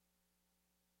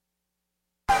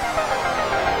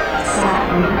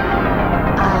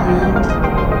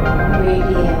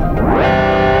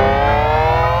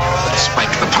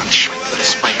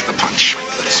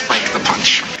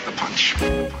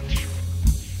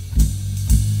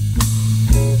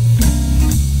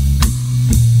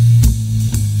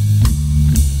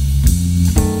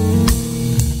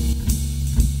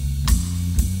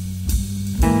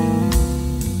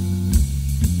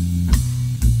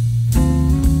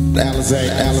Alizé,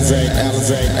 Alizé,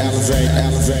 Alizé, Alizé,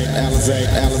 Alizé, Alizé,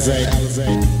 Alizé, Alizé.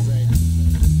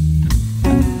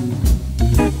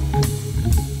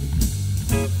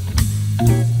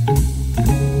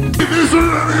 Is there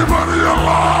anybody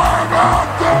alive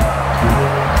out there?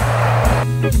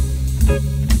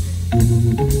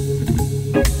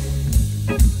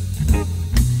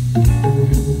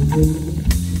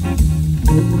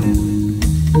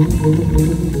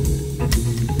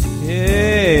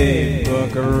 Hey,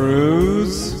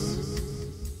 buckaroos.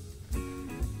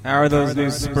 How are those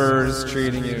new Spurs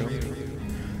treating you?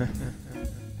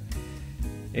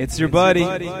 It's your buddy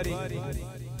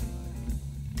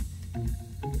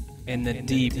in the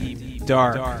deep,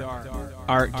 dark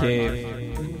art cave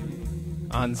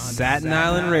on Satin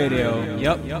Island Radio.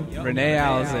 Yup, Renee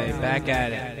Alizé back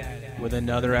at it with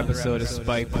another episode of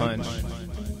Spike Punch.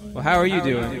 Well, how are you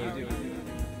doing?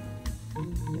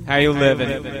 How you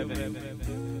living?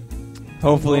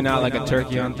 Hopefully not like a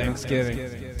turkey on Thanksgiving.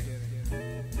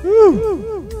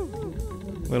 Woo!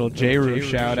 Little J-Roo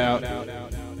shout out.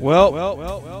 Well,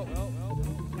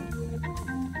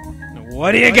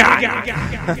 what do you got?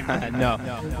 No.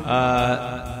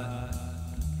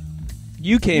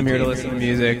 You came here to listen to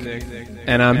music,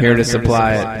 and I'm here to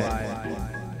supply it.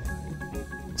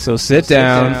 So sit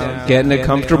down, get in a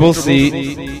comfortable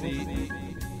seat,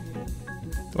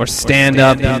 or stand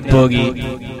up and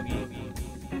boogie,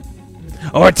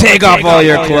 or take off all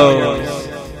your clothes.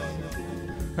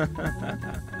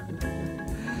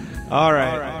 All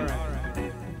right.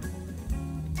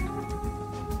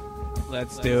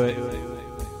 Let's do it.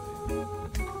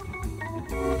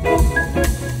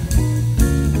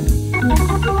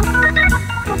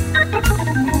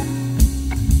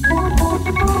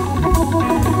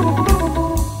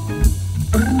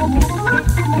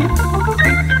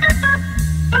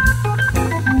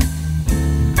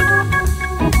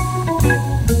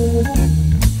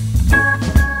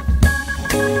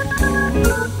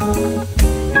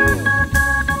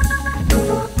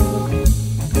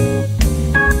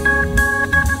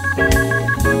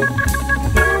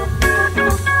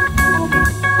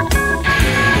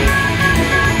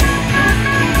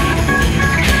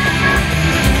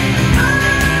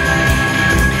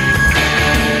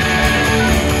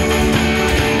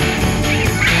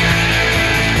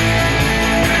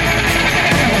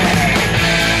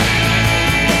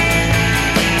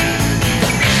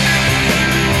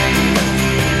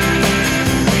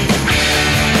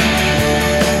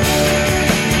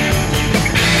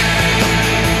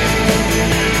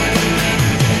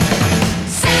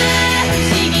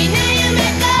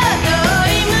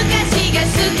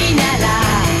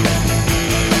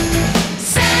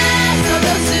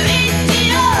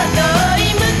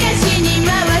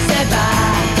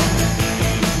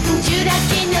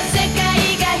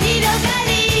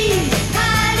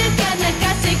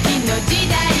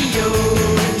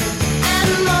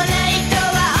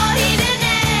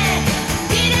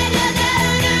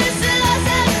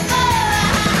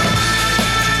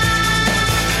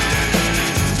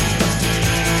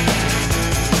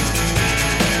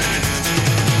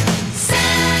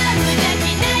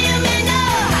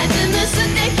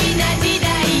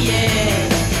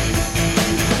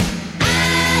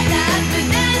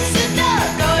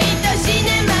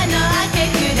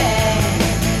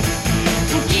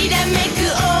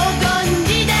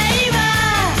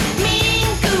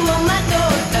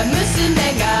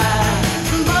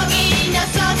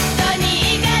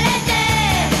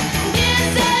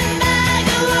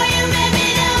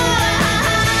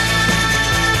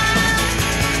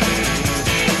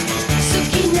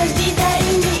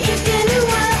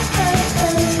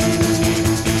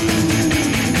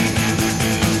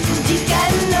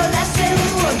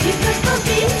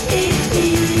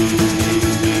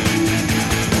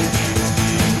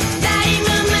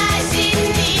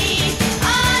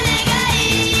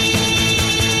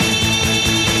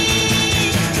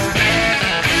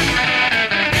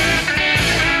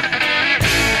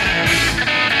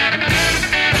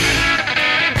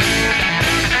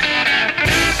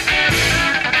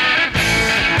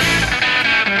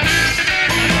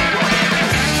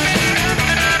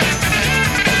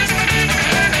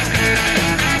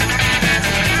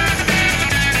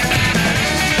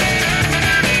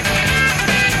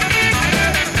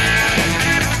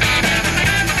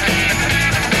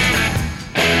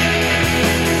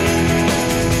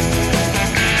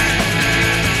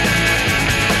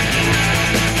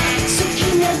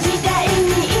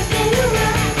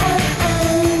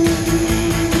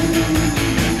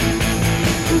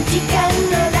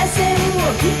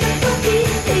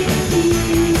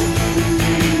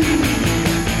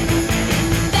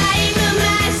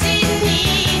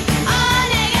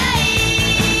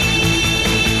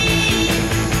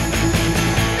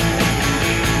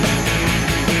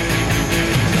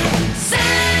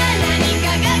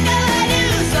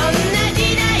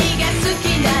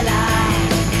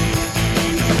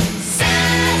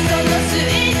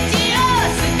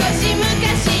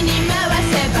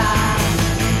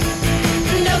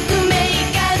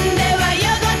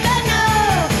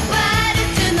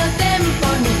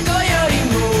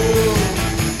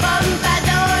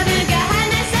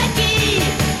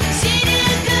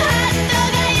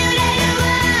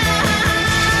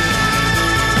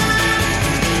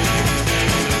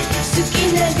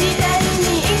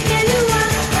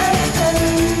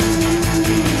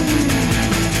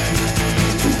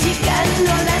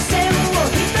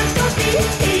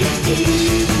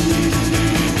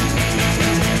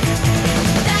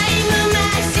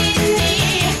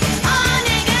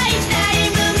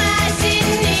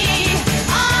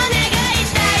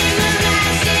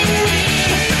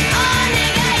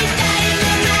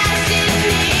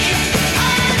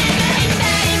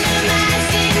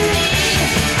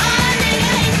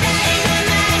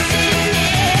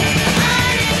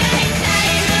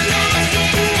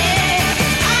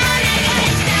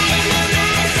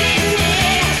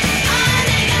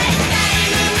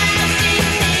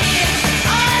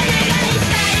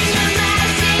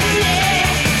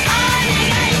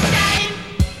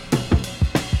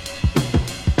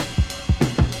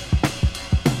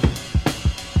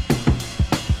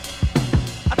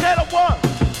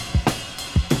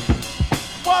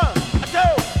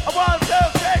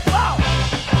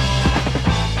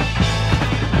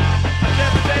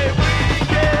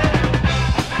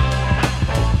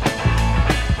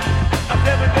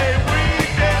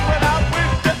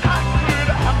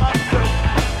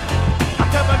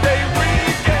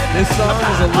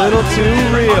 little too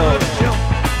real.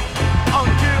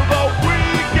 Until the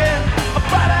weekend,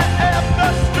 Friday after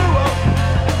school,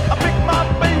 I pick my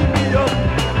baby up.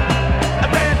 I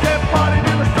dance and party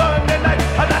till the Sunday night.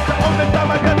 That's the only time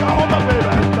I get to hold my baby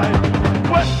at night.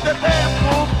 What the damn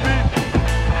will be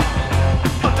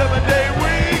a 7-day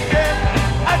weekend.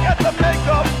 I got to make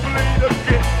up bleed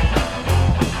again.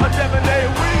 A 7-day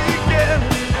weekend,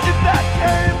 if that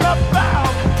came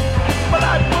about, my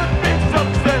life would be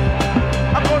success.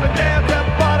 I'm gonna dance and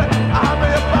party.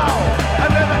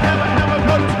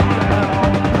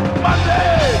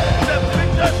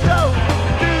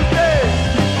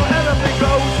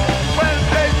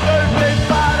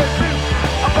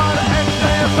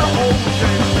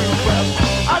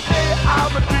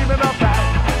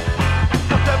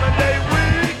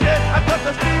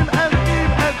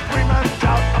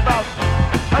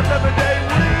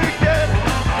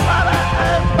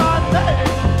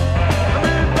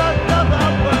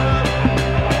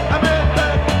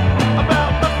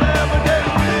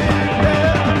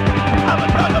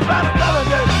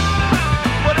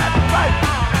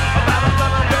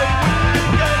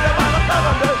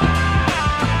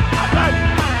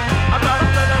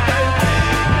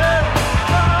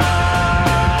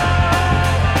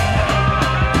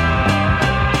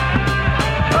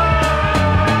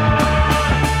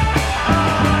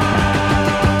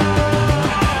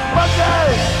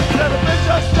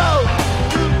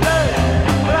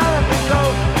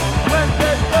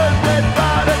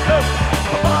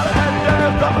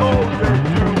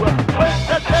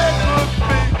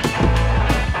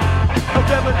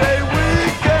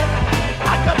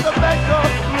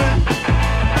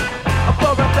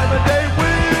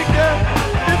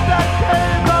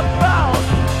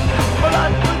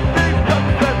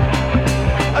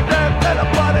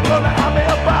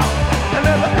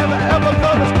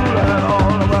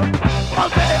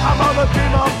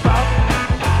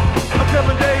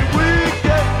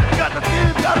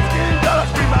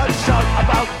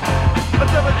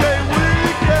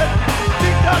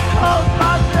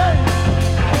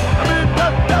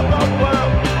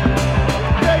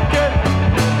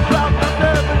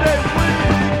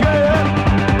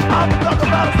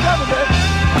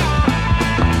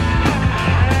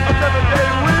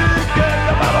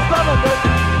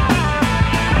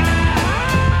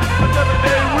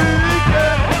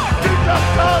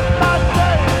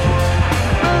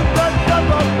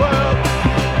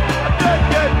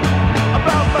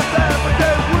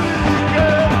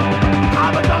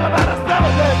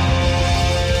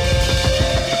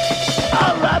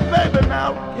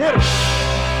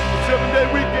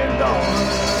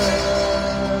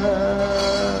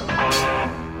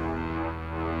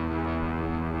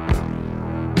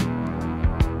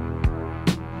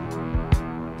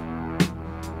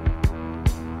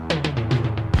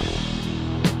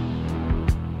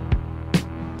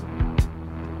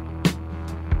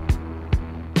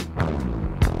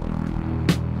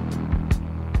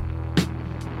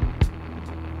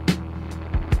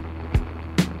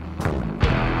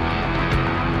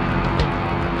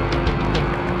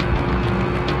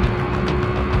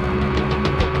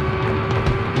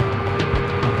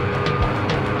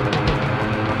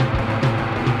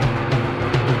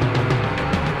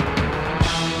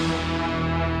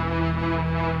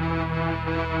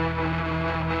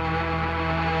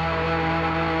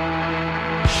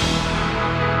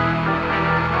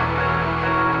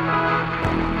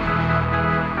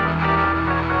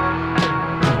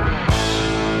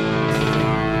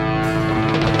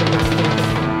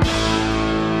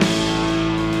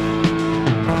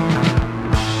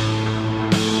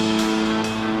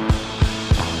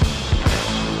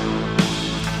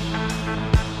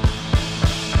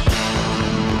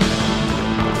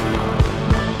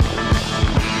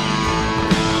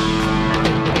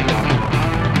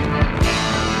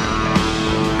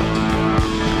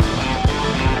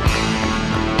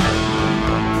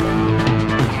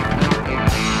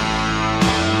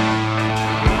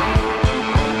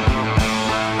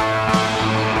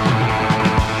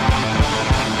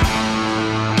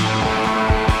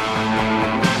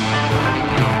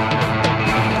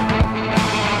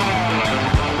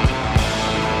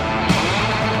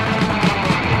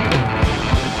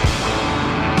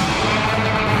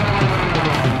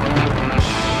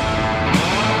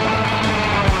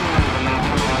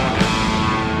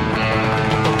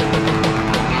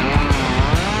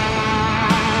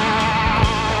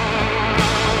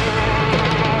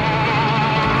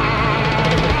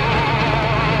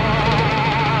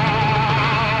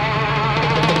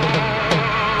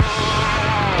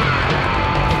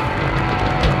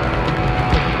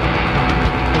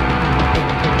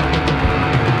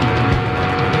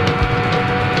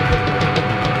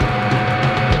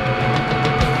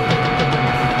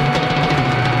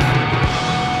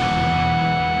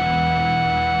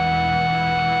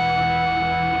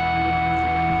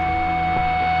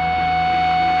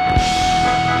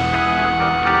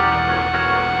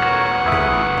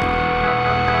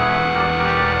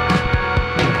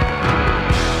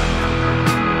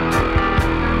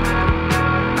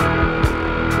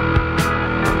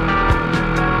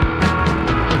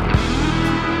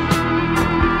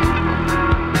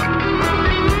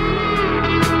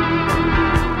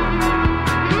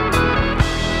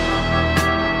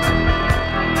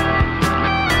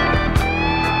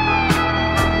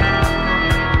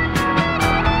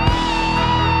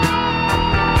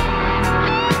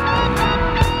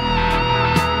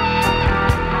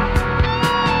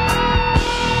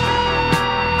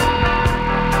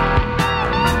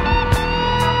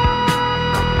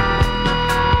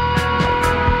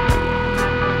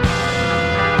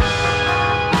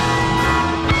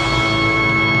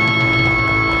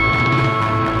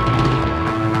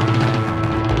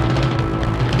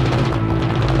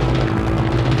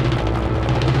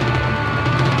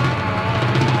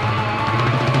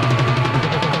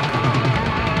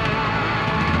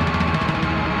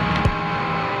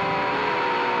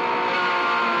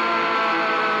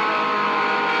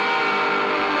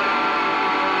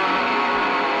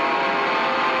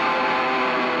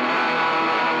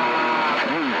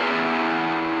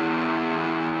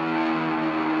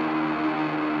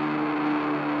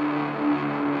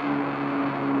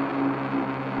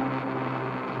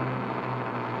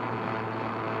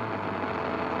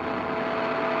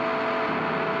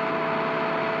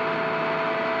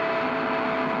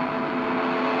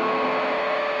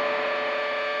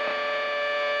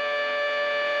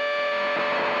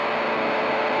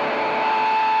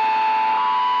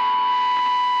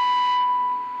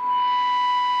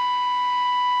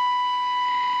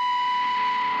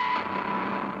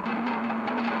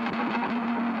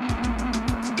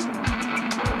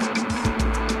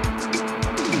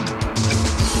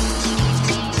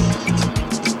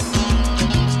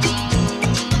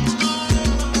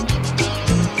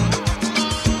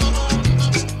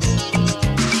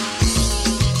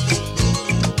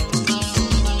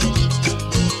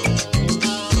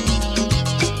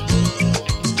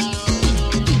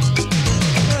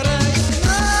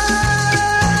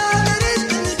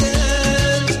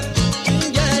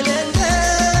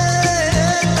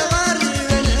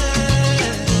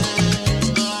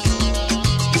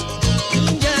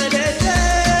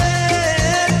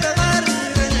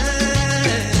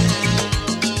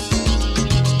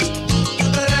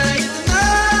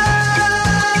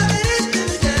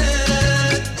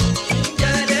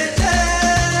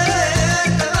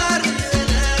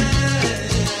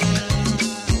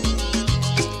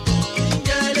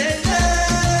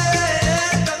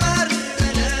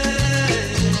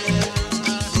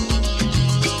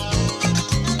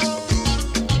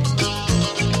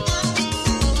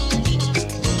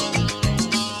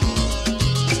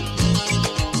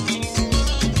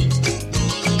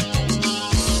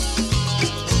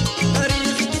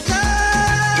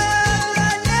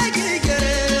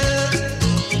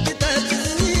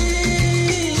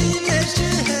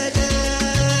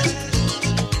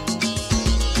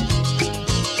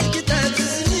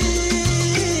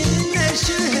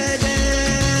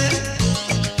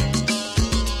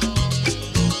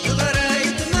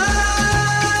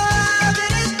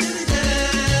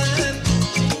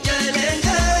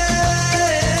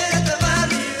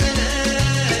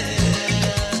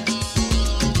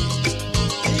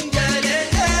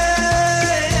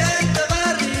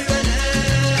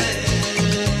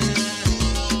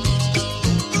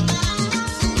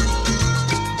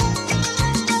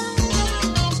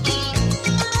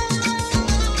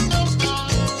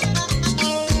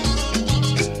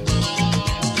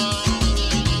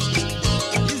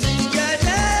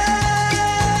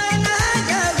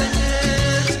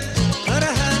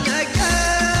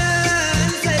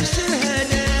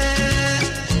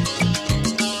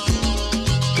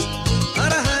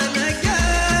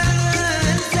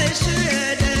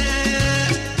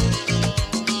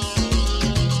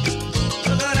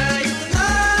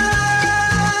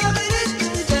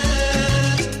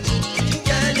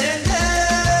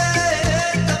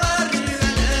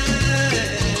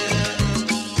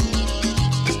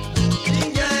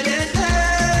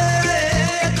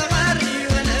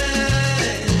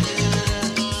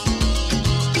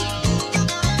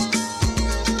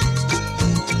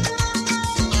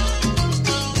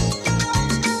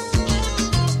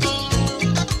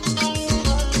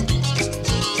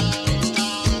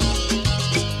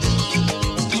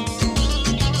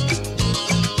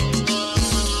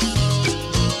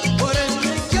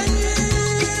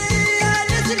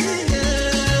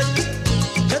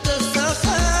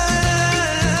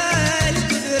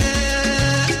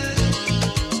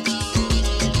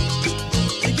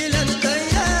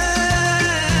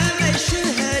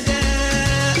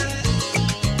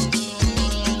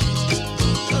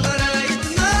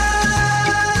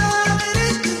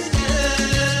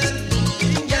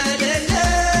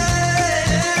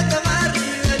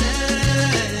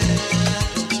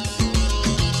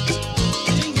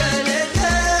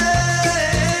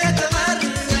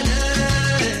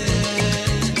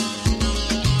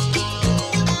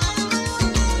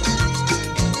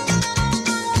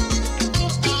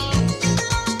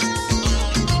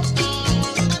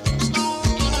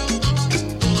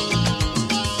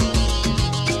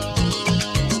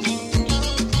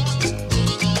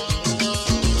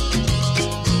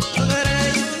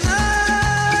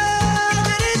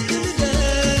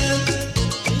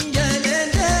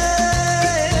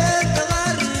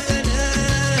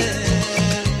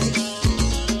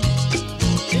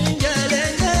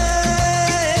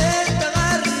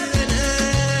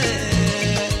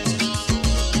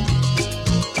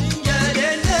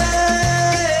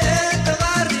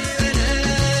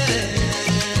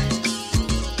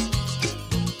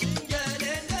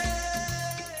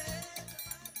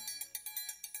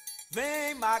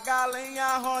 Vem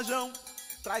Magalenha, Rojão,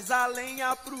 traz a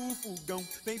lenha pro fogão,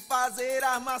 vem fazer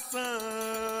armação.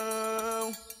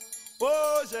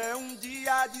 Hoje é um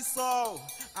dia de sol,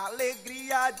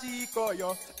 alegria de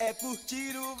coió, é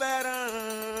curtir o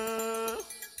verão.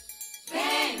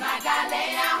 Vem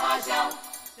Magalenha, Rojão,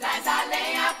 traz a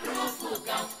lenha pro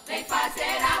fogão, vem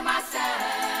fazer armação.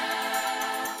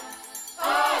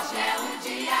 Hoje é um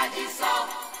dia de sol,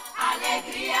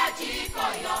 alegria de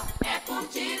coió, é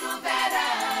curtir o verão.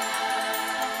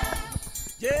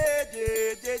 Yeah,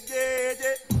 yeah, yeah, yeah,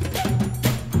 yeah.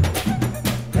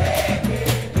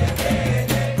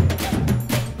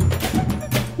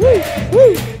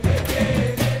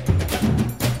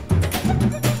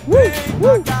 Vem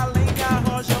Magalenha,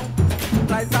 Rojão,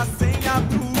 traz a senha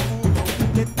pro burrão,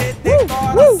 TT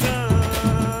decoração.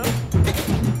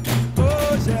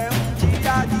 Hoje é um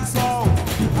dia de sol,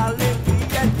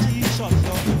 alegria de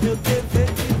xodó, meu dever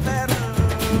de verão.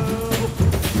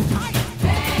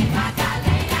 Vem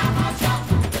Magalenha, Rojão,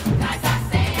 traz a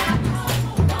senha pro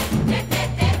fogão, TT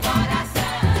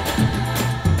decoração.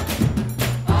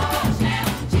 Hoje é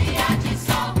um dia de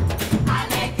sol,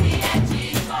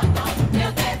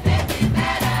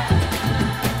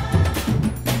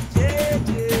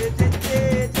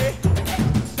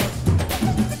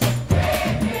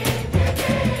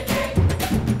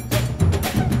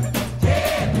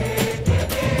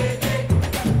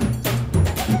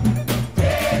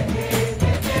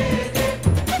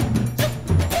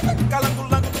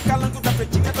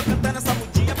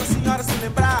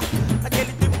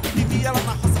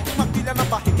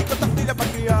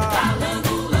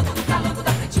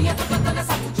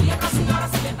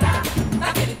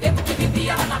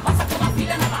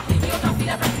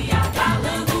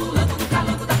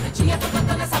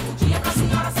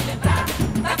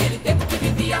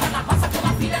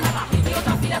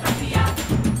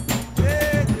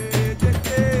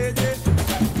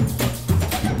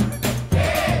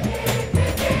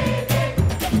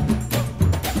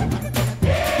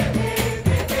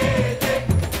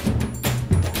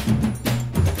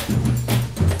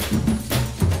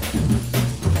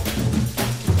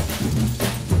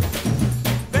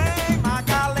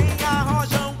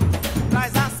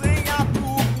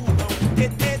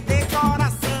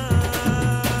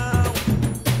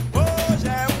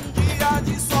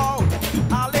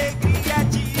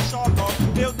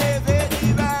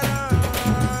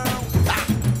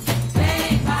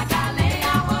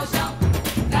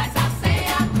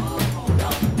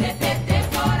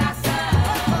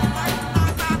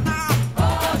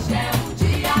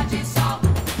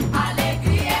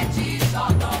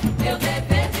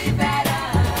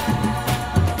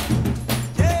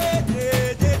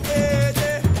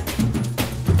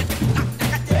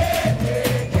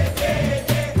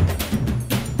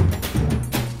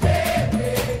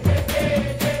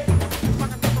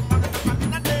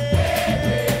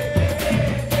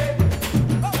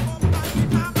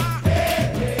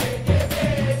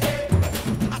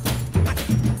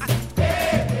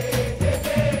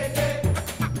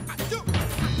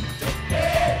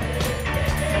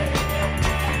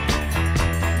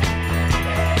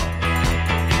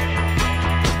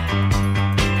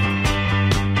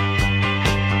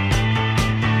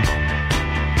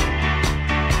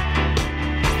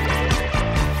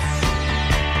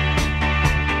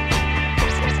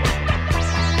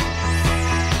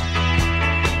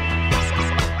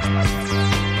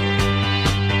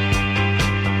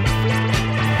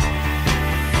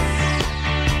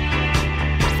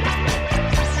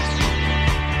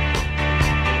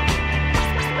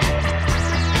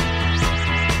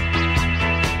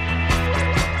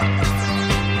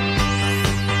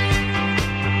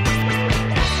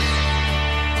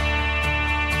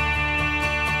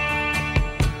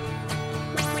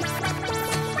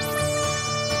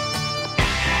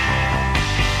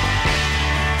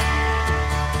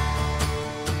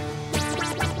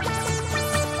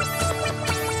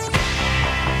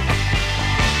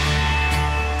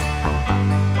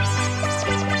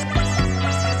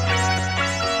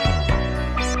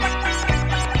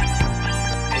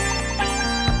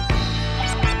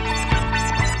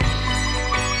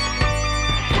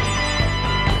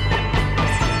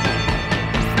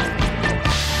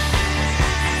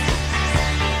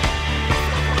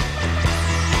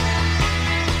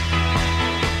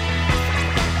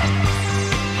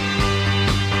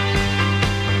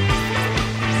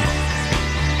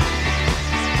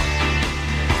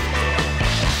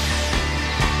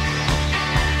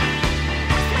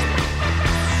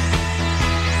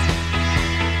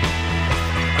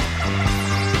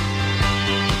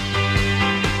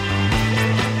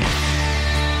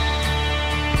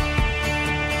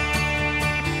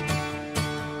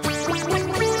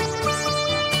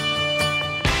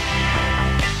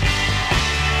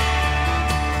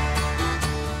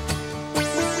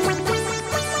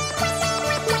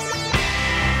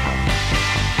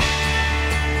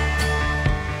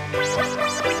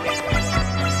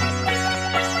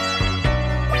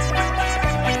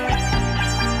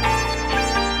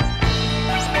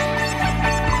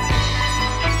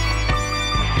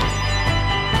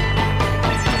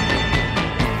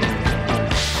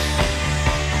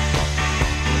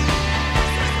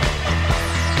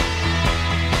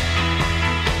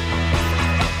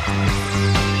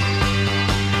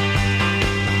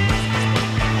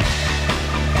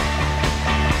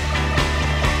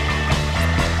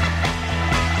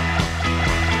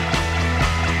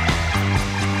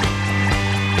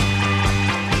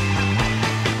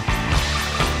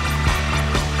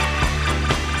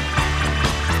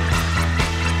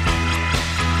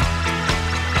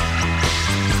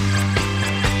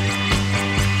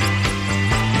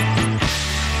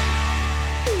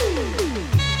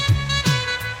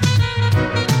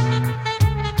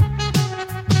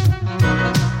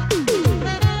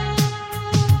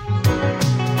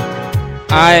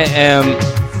 I am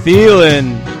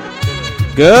feeling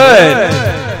good.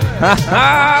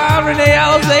 Ha Renee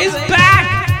Alize's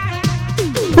back.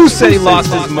 Who said he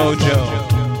lost his mojo?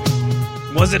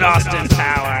 Was it Austin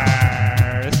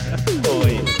Powers?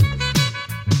 Boy.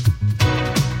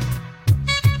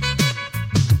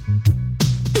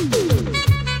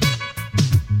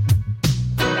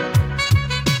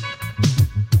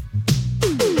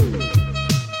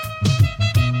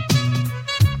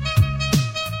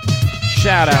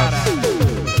 Shout out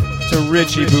to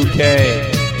Richie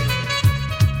Bouquet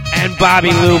and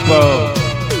Bobby Lupo.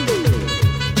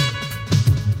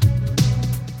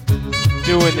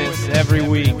 Doing this every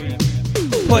week.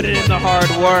 Put it in the hard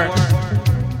work.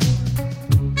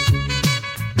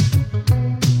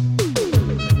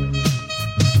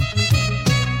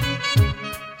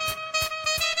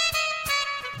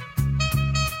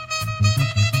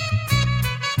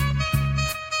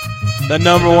 The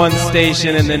number one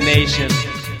station in the nation.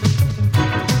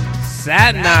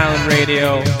 Satin Island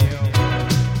Radio.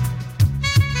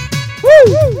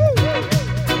 Woo!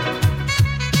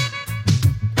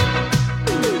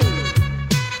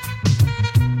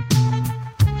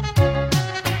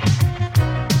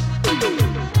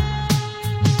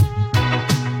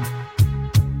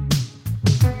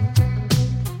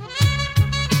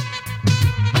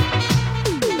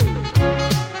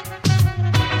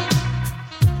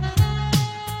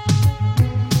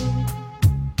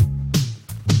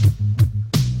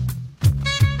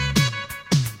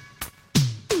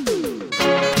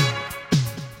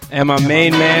 And my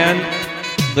main man,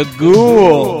 the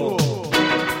Ghoul,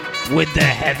 with the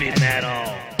heavy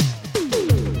metal.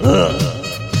 Ugh.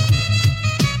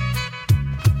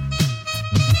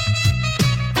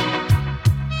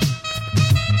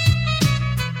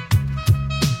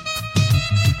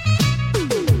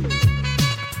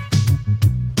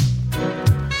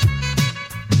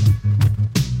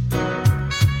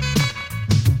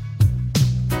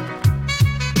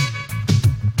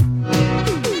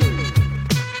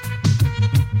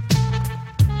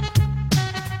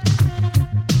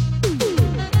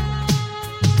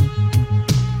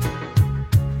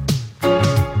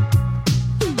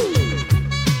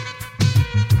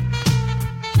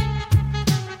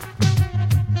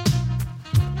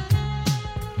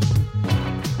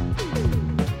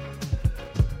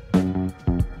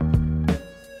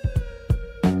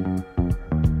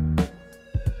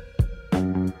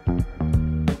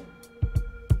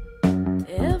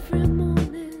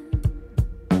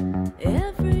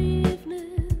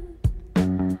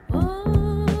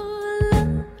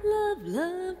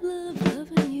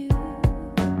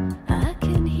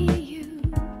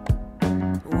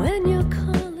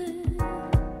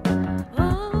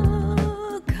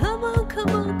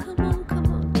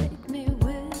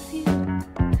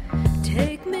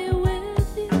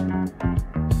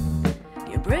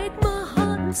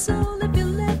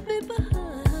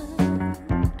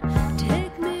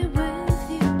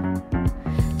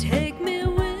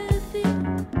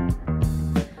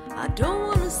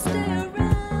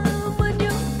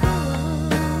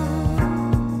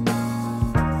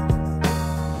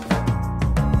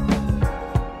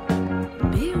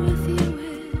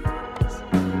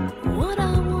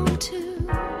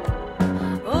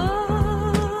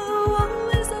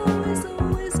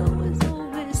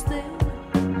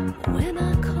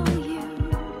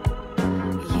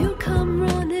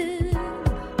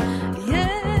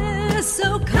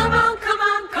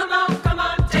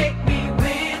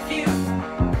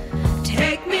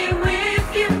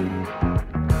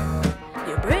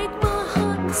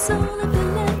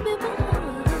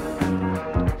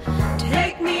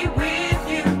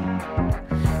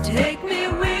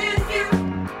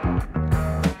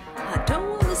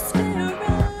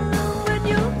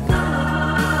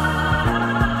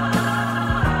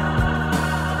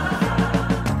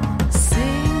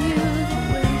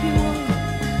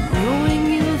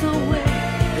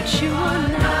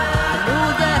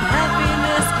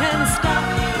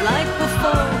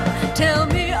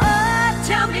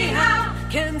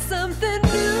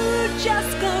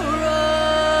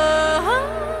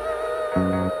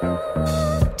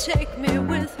 Take me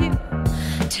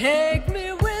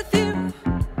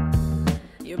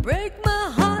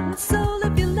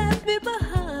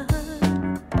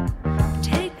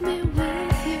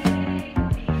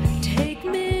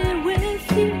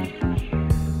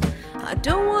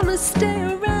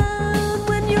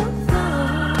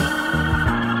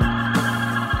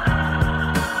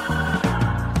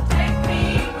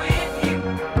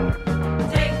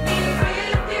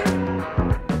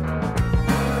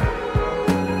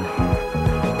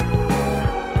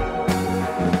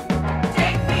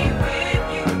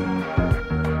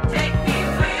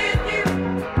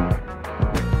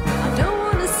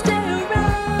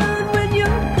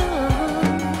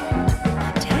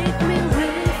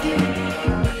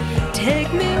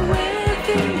Take me with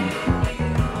you.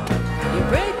 You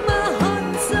break my heart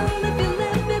and soul if you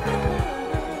let me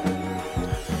behind.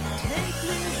 Take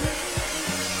me with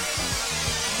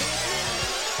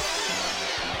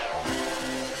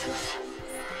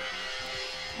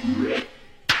you.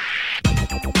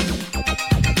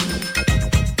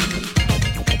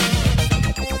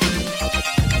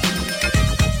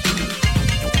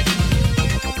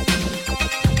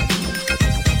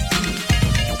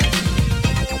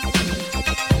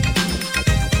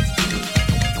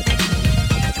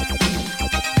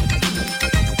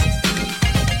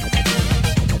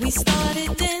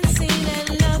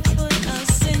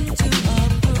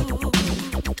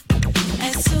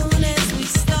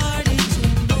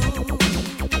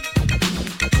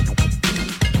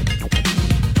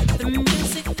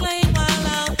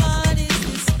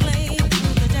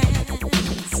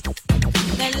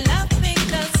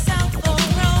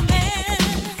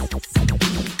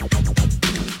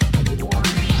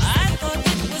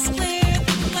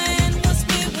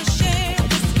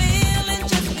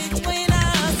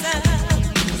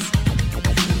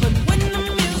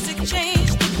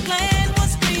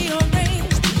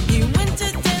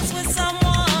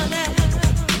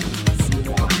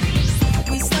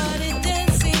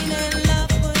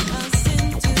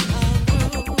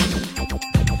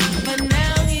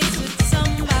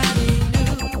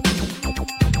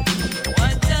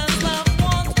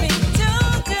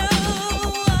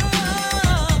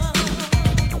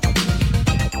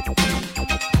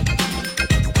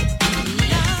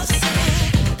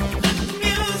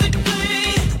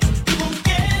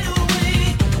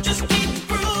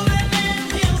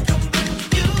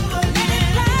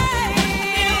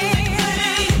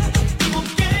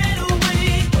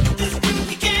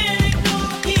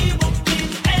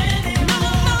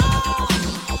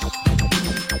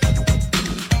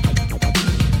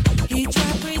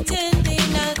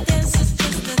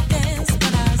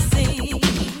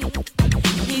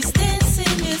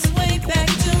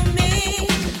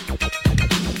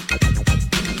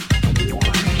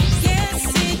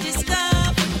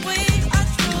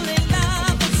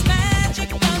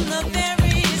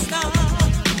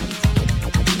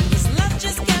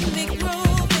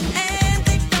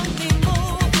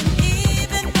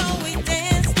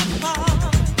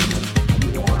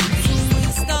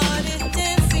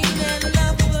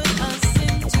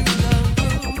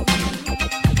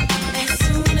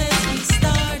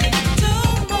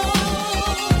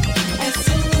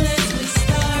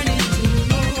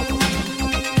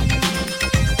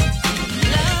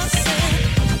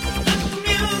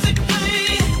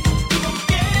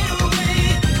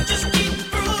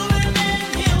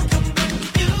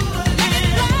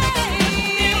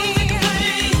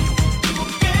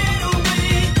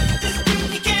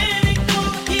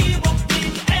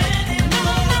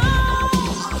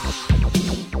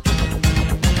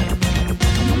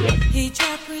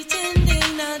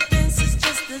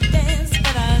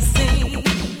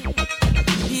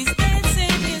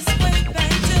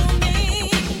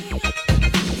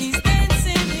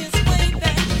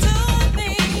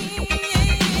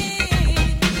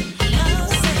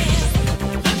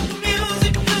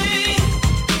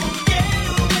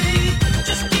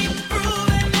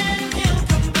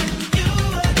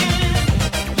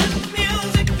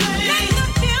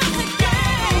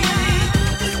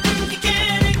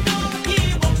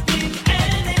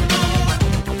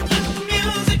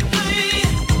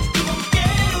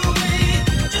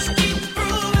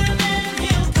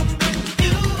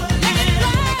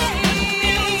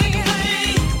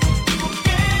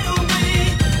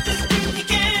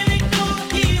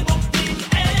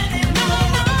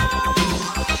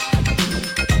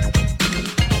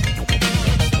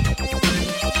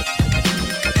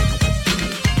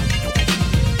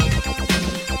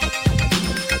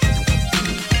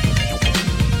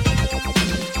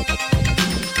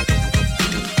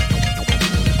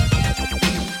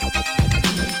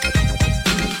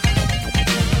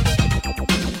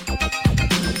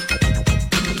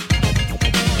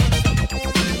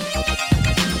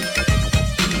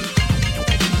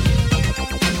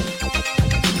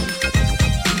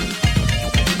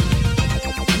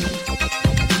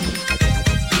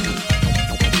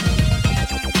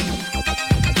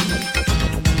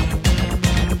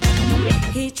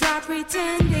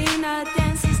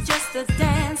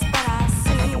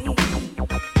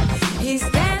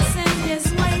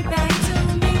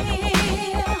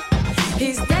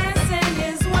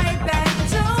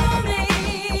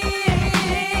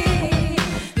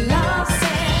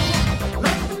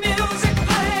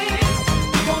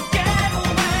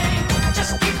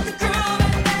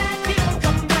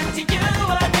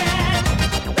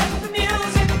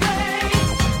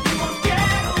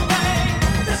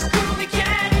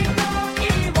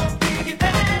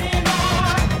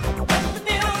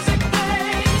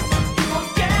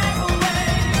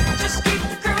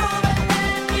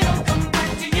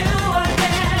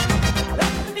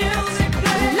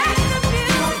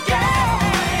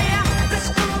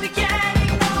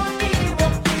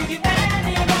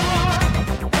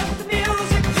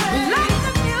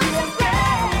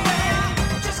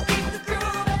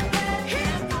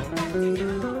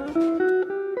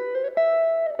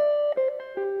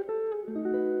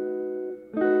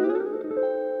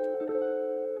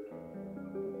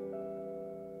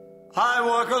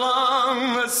 walk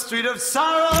along the street of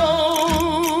sorrow,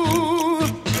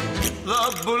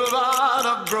 the boulevard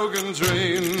of broken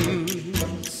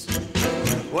dreams,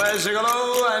 where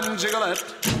gigolo and gigolette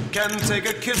can take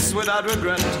a kiss without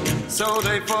regret, so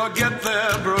they forget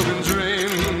their broken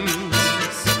dreams.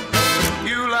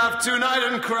 You laugh tonight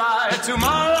and cry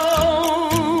tomorrow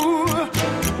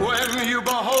when you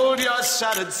behold your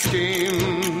shattered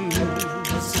schemes.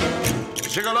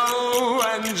 Gigolo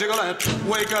and gigolette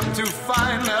wake up to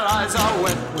find their eyes are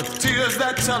wet with tears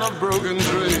that tell of broken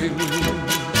dreams.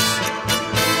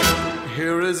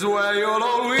 Here is where you'll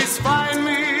always find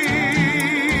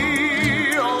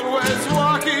me, always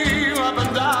walking up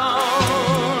and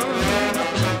down.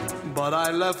 But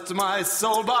I left my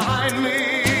soul behind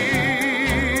me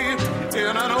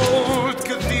in an old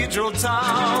cathedral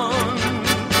town.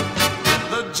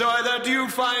 The joy that you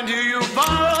find here you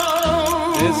borrow.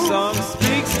 This song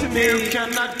speaks to me. You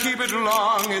cannot keep it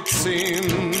long, it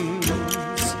seems.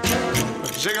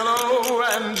 Gigolo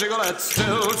and gigolette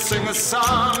still sing a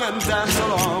song and dance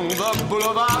along the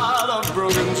boulevard of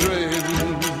broken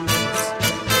dreams.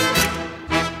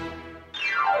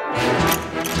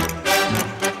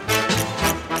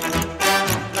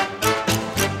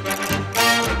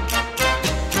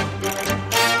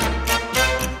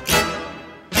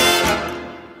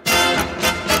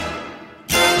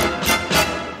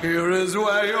 Here is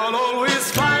where you'll always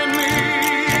find me,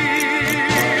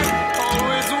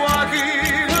 always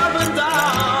walking up and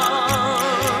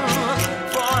down,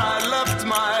 for I left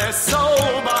my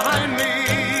soul behind me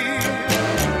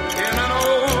in an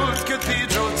old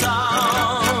cathedral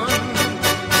town.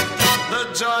 The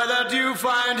joy that you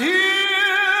find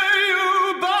here you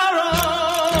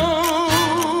borrow.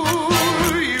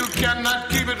 You cannot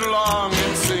keep it long,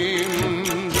 it seems,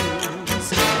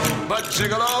 but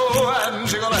gigolo and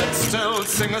gigolette still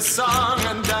sing a song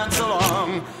and dance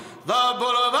along the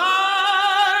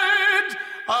boulevard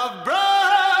of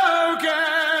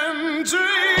broken dreams.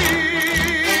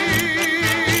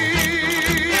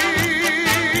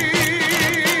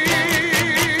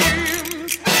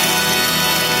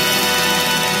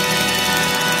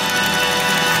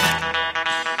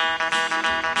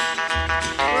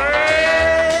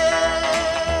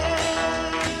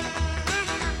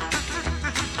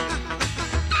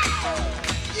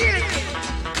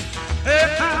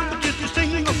 Every time I get to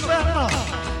sing a fella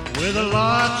with a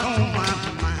lot on my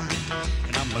mind,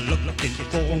 and I'm looking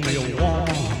for me a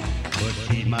woman, but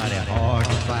she's mighty hard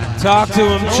to find. Talk to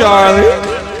him, Charlie.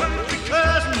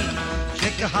 Because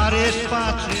check the hottest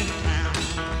spots in town.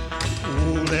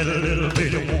 Oh, that little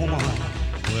bitty woman,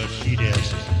 well, she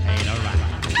just ain't around.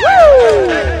 Oh,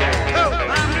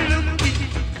 I'm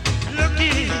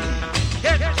looking,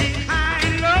 catching high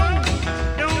and low.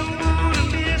 Don't wanna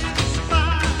miss the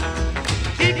spot.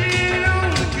 Keep it on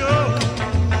the go.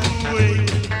 Wait,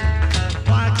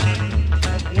 watching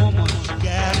that woman's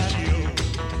got you.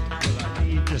 Well, I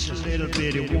need just a little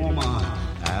bitty woman,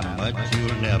 but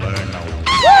you'll never know.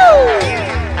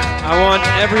 I want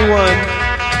everyone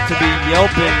to be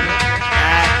yelping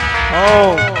at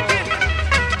home.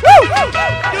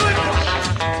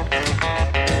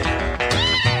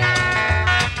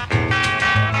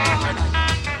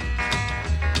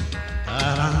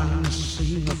 I'm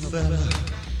seeing a fella,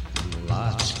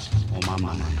 lots on my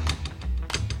mind.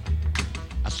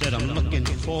 I said I'm looking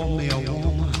for me a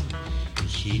woman,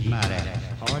 she's mighty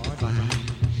hard to find.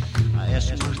 I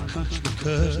asked my country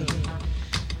cousin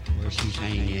where she's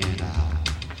hanging out.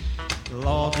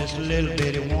 Lord, this little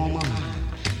bitty woman,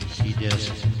 she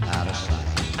just out of sight.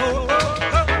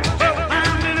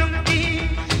 I'm looking,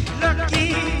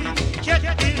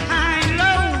 checking high and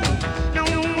low.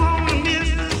 Don't wanna miss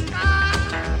the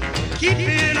spot. Keep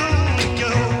it on the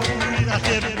go. I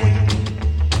said, wait,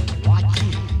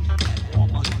 watching that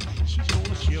woman, she's on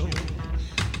the show.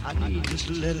 I need this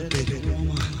little bitty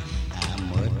woman, how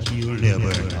much you'll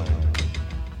never know.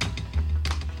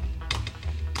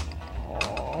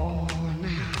 Oh,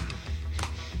 now,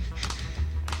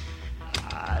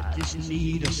 I just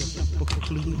need a simple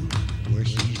clue where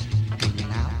she's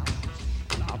hanging out.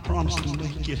 And I promise to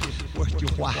make it worth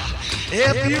your while.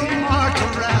 If you mark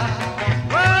her right,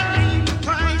 well, leave the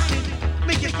price and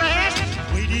make it fast.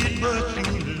 Waited but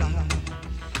too long. I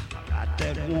got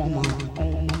that woman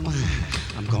on my mind.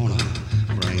 I'm gonna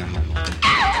bring her home.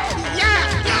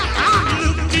 Yeah, I'm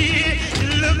looking,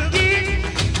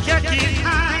 checking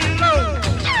high and low.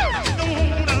 Don't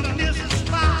wanna miss a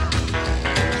spot.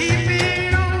 Keep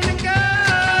it on the go.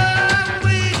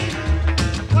 Waiting,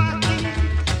 watching,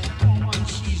 woman,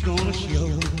 she's gonna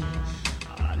show.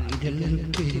 I need a little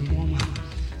bitty woman,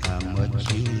 how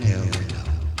much you never know.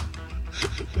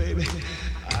 Baby,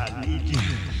 I I need you.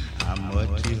 How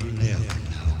much you'll never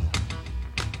know.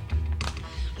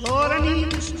 Lord, I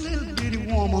need this little bitty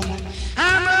woman.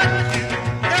 How much you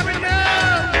never know.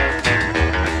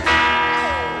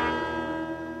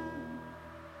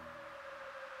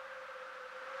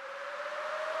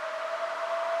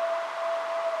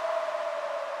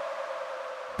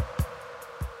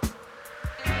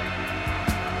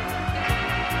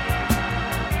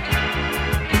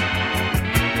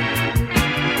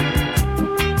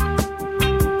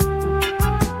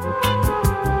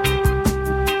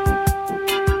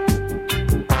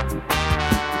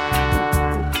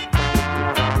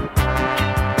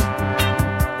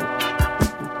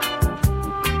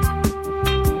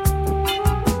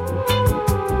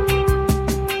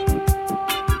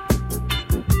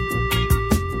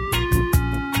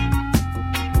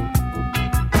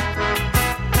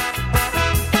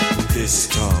 This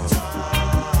storm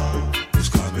is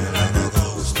coming like a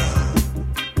ghost town.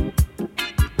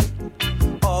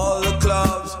 All the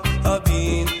clubs are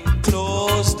being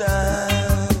closed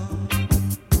down.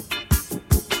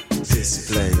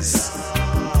 This place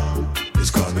is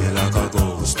coming like a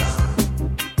ghost town.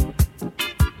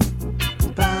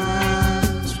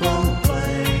 Bands won't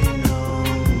play no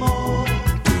more.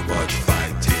 Too much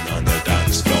fighting on the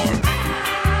dance floor.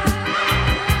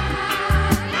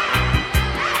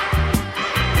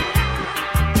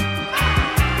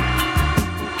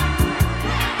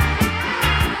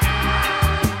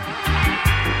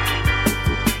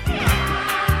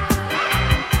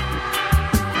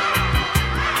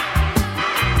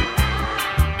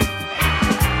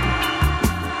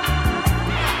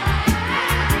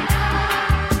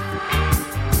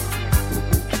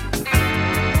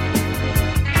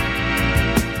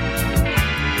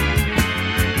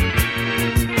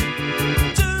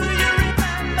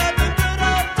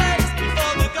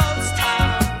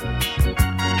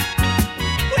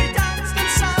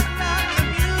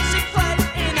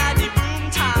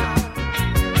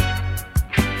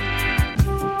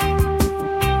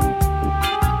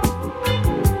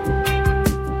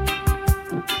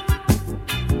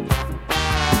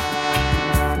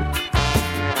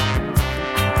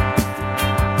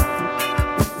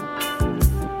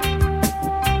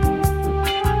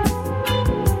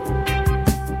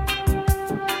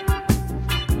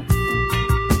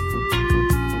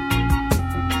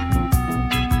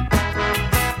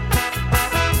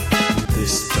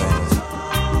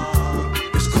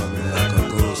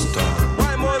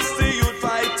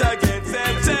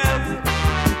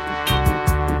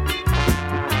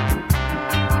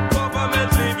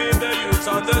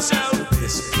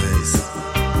 This place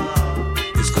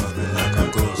is coming like a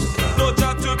ghost town. No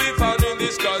job to be found in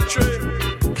this country.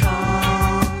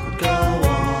 Can't go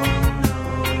on no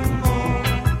more.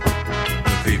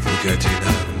 The people getting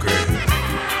hungry.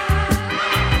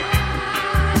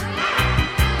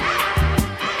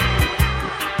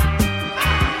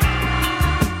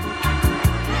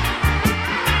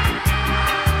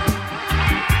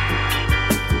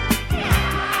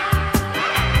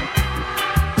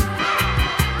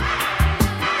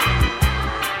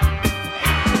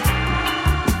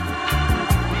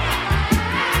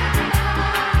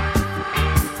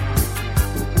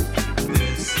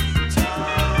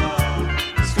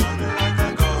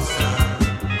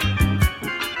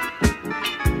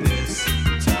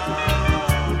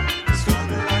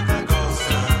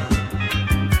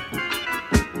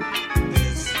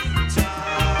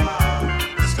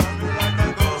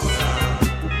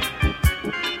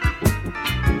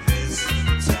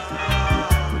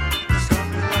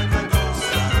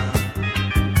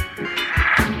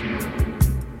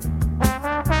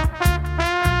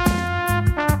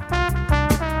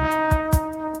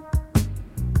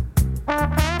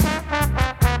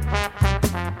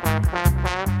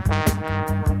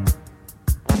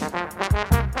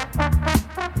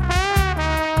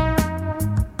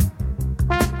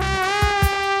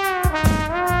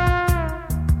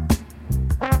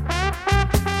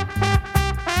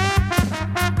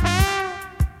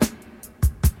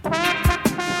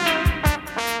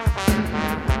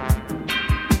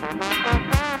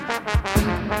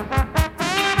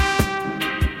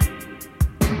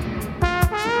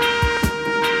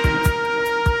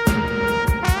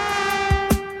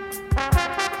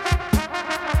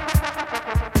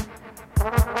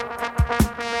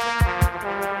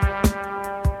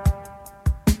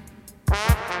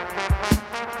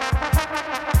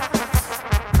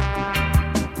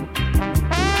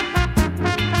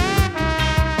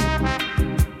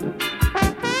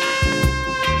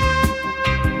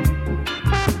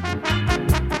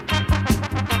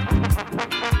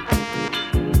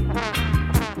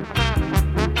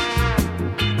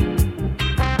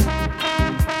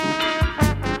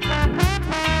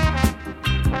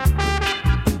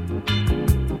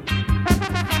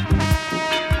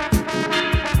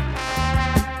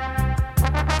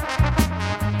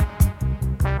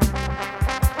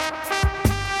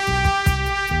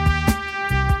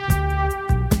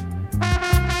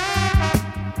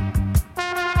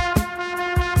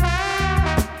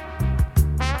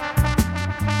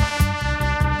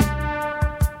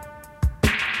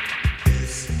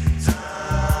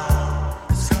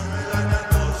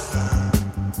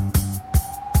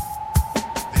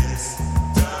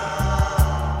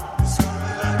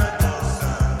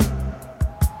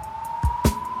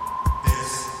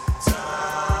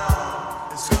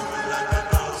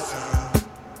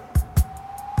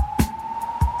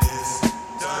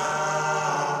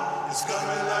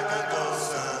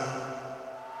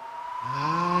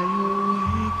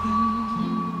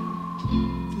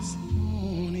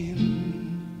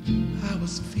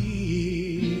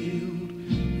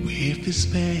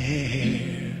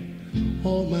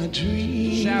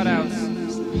 Shout outs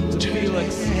to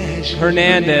Felix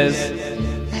Hernandez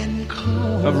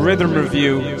of Rhythm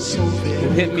Review who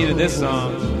hit me to this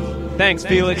song. Thanks,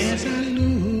 Felix. As I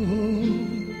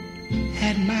looked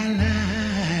at my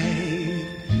life,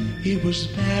 it was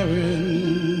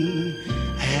barren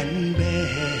and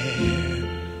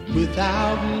bare.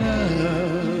 Without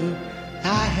love,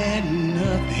 I had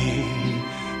nothing,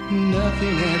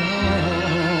 nothing at all.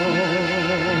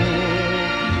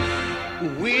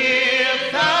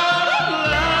 Without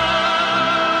love,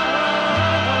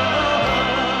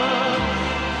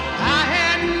 I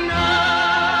had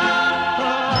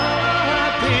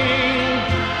nothing.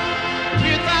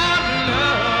 Without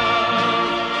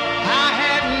love, I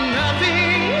had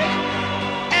nothing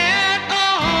at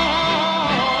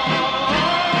all.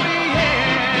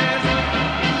 Yes,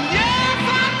 yes,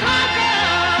 I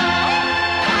conquered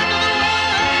the world.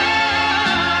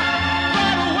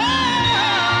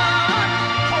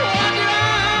 What did I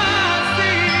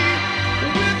see?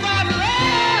 Without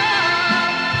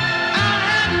love, I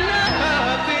had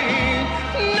nothing,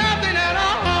 nothing at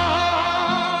all.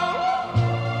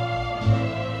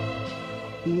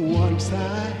 Once I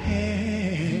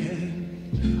had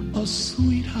a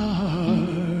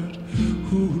sweetheart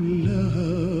who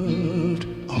loved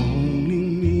only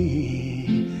me.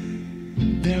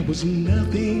 There was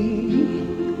nothing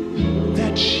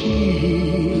that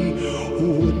she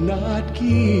would not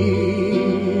give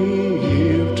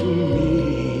to me.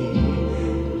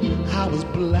 I was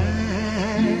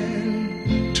blind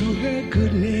to her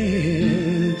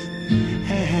goodness,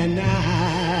 and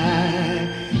I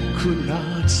could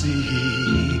not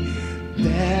see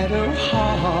that her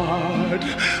heart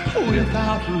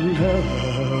without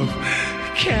love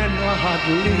cannot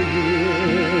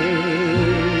live.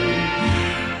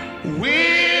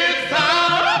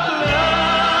 Without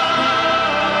love,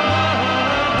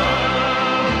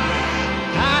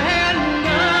 I had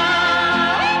nothing.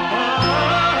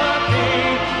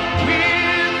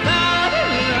 Without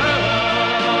love,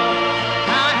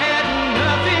 I had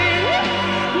nothing,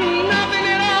 nothing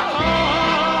at all.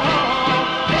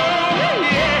 Oh,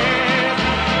 yes,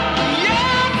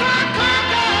 yes, I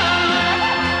conquered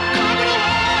the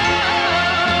world.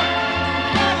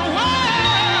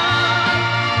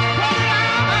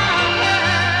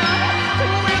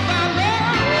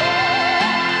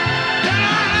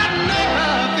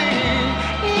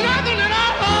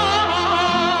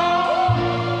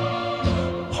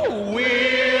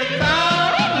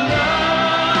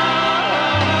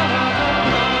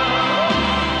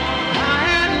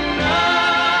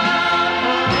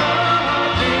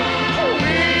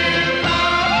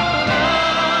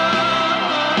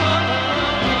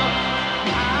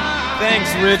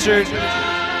 Thanks, Richard.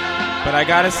 But I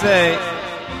gotta say,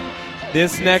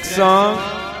 this next song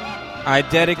I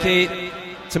dedicate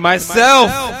to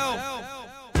myself.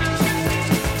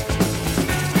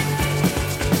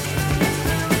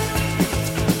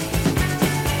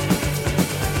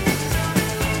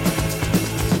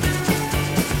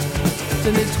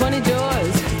 The mid-20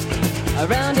 joys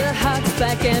around her heart's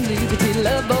black and blue, the two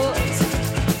love boys.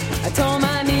 I tore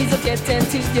my knees up getting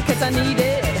to you 'cause I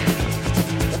needed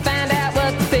to find out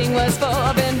what the thing was for.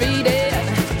 I've been reading,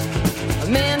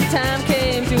 man, time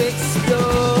came to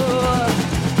explore.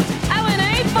 I went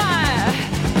ain't fire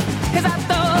 'cause I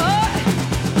thought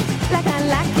like I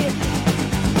like it.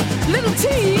 Little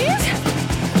tease,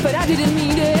 but I didn't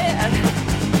mean it.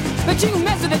 But you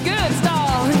mess with the good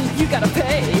stall, you gotta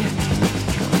pay.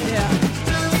 Yeah.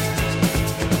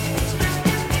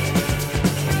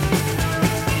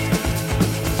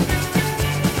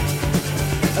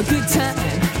 A good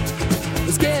time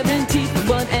was guaranteed for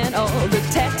one and all. The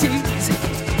tattoos,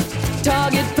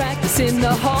 target practice in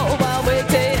the hall while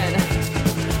waiting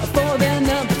for their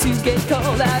number to get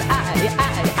called out.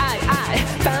 I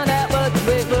found out what the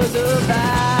wait was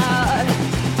about.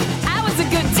 I was a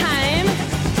good time,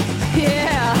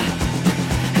 yeah,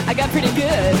 I got pretty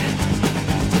good.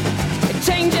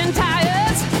 Changing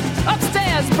tires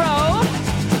upstairs, bro.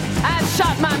 I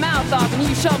shot my mouth off and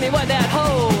you showed me what that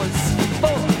hole's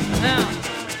for. Now.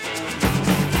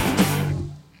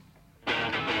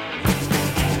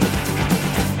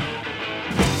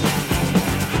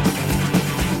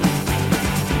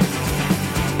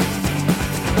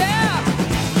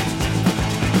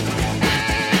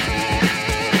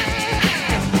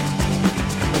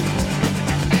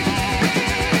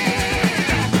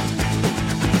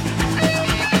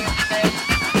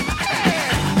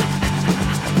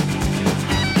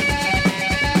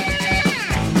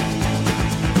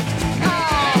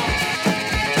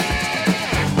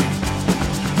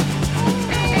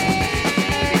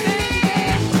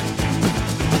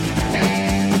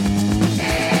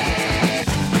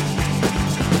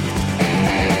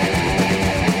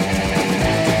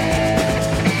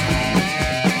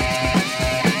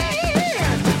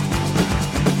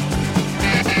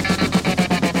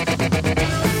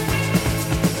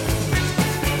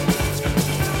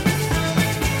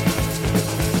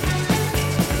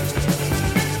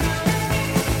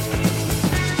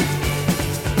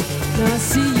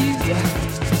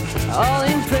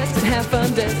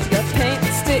 fun does your paint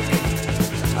stick?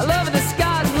 All over the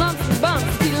skies, lumps and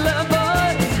bumps, the love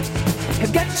boys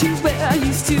have got you where I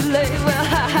used to lay. Well,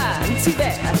 too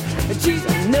bad, but you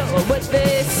don't know what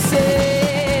they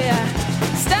say.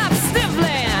 Stop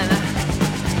sniffling,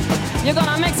 you're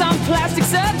gonna make some plastic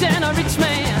surgeon a rich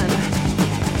man.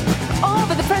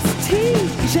 Over the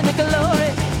prestige and the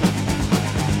glory,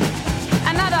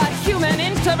 another human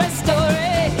interest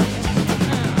story.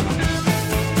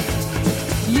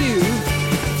 You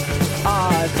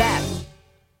are that.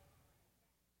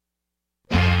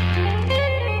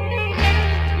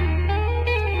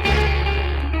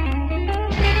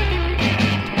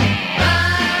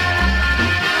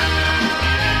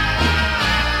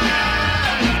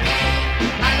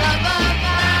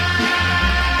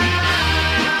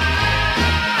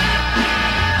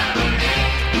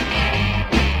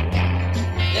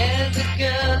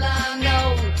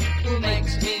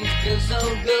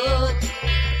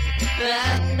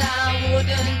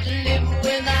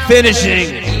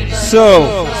 Finishing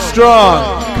so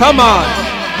strong. Come on.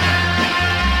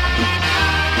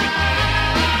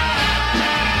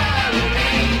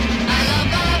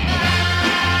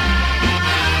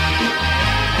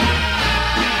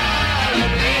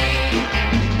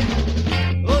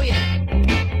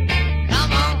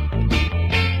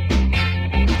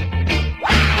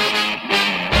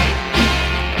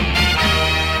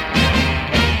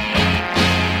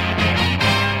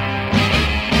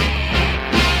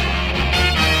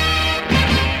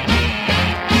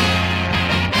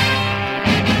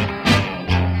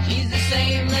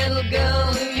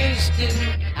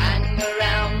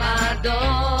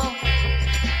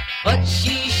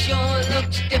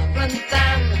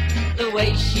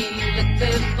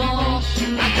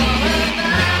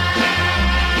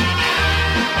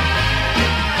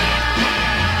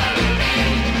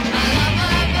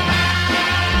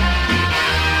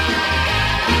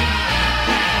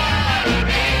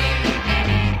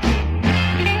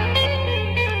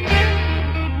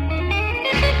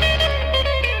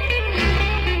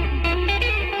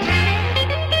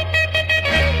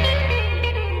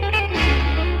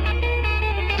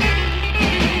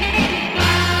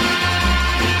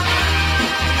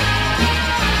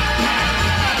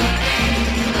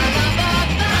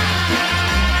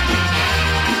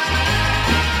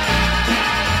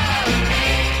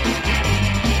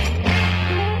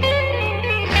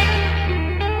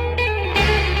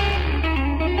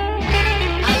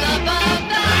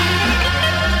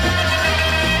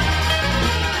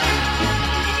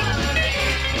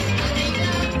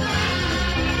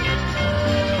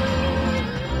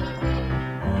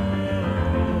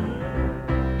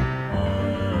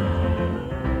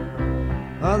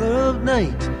 Father of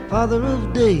night, Father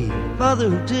of day, Father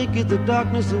who taketh the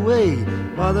darkness away,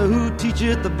 Father who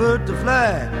teacheth the bird to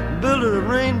fly, builder of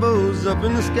rainbows up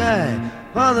in the sky,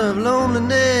 Father of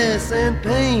loneliness and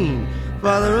pain,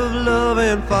 Father of love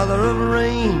and Father of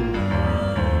rain.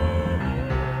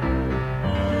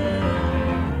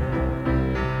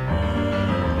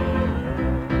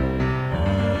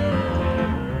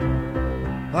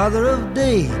 Father of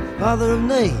day, Father of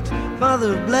night,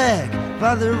 Father of black,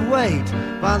 Father of white,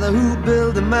 Father who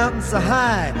built the mountains so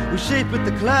high, who shapeth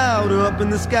the cloud or up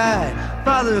in the sky,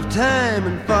 Father of time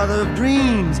and Father of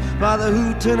dreams, Father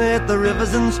who turneth the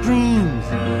rivers and streams.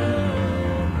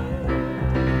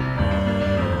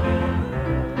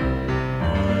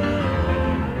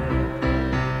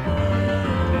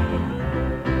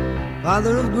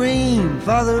 Father of grain,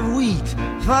 Father of wheat,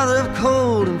 Father of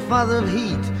cold and Father of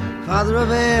heat, Father of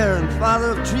air and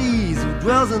Father of trees, who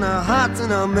dwells in our hearts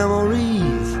and our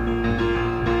memories.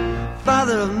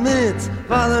 Father of minutes,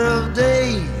 Father of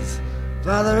days,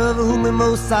 Father of whom we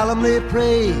most solemnly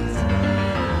praise.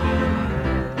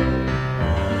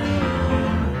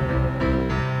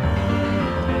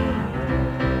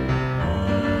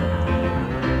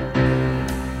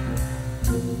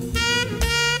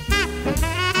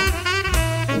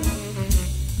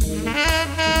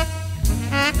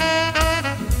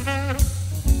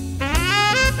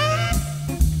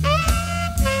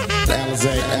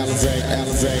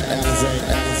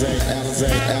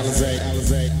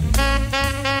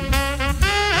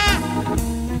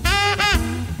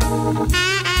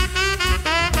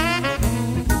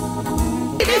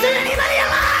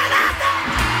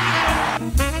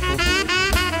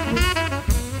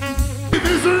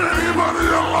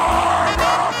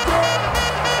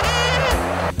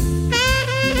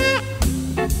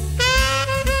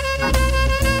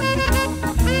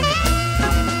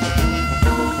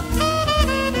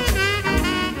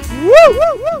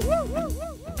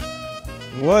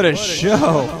 What a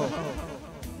show.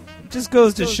 Just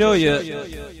goes to show you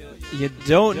you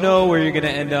don't know where you're going to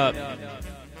end up.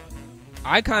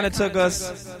 I kind of took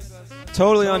us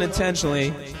totally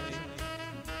unintentionally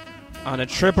on a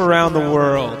trip around the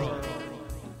world.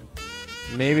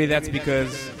 Maybe that's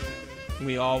because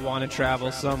we all want to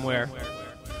travel somewhere.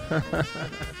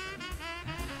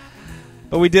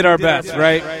 But we did our best,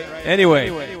 right? Anyway,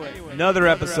 another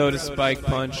episode of Spike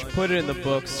Punch. Put it in the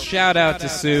books. Shout out to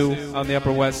Sue on the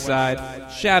Upper West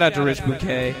Side. Shout out to Rich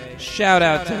Bouquet. Shout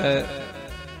out to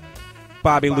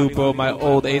Bobby Lupo, my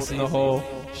old ace in the hole.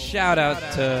 Shout out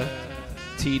to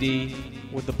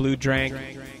TD with the blue drink.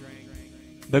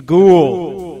 The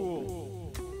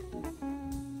Ghoul.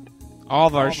 All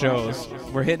of our shows.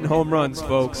 We're hitting home runs,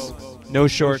 folks. No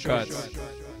shortcuts.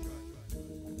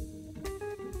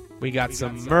 We got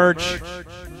some merch.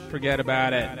 Forget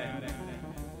about it.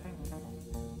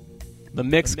 The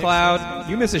Mixcloud.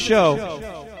 You miss a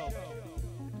show.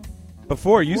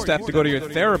 Before, you used to have to go to your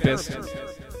therapist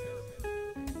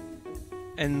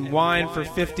and whine for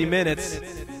 50 minutes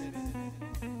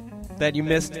that you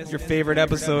missed your favorite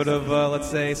episode of,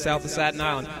 let's say, South of Satin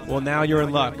Island. Well, now you're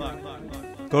in luck.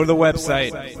 Go to the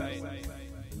website.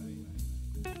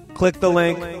 Click the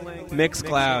link,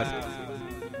 Mixcloud.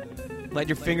 Let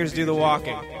your fingers do the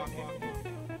walking.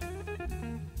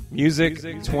 Music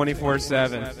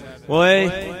 24/7. Well,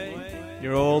 hey,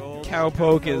 your old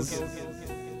cowpoke is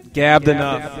gabbed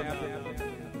enough.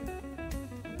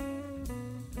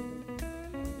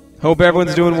 Hope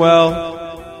everyone's doing well.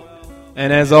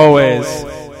 And as always,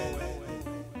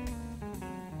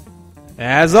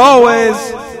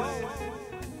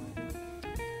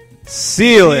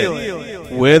 seal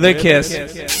it with a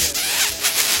kiss.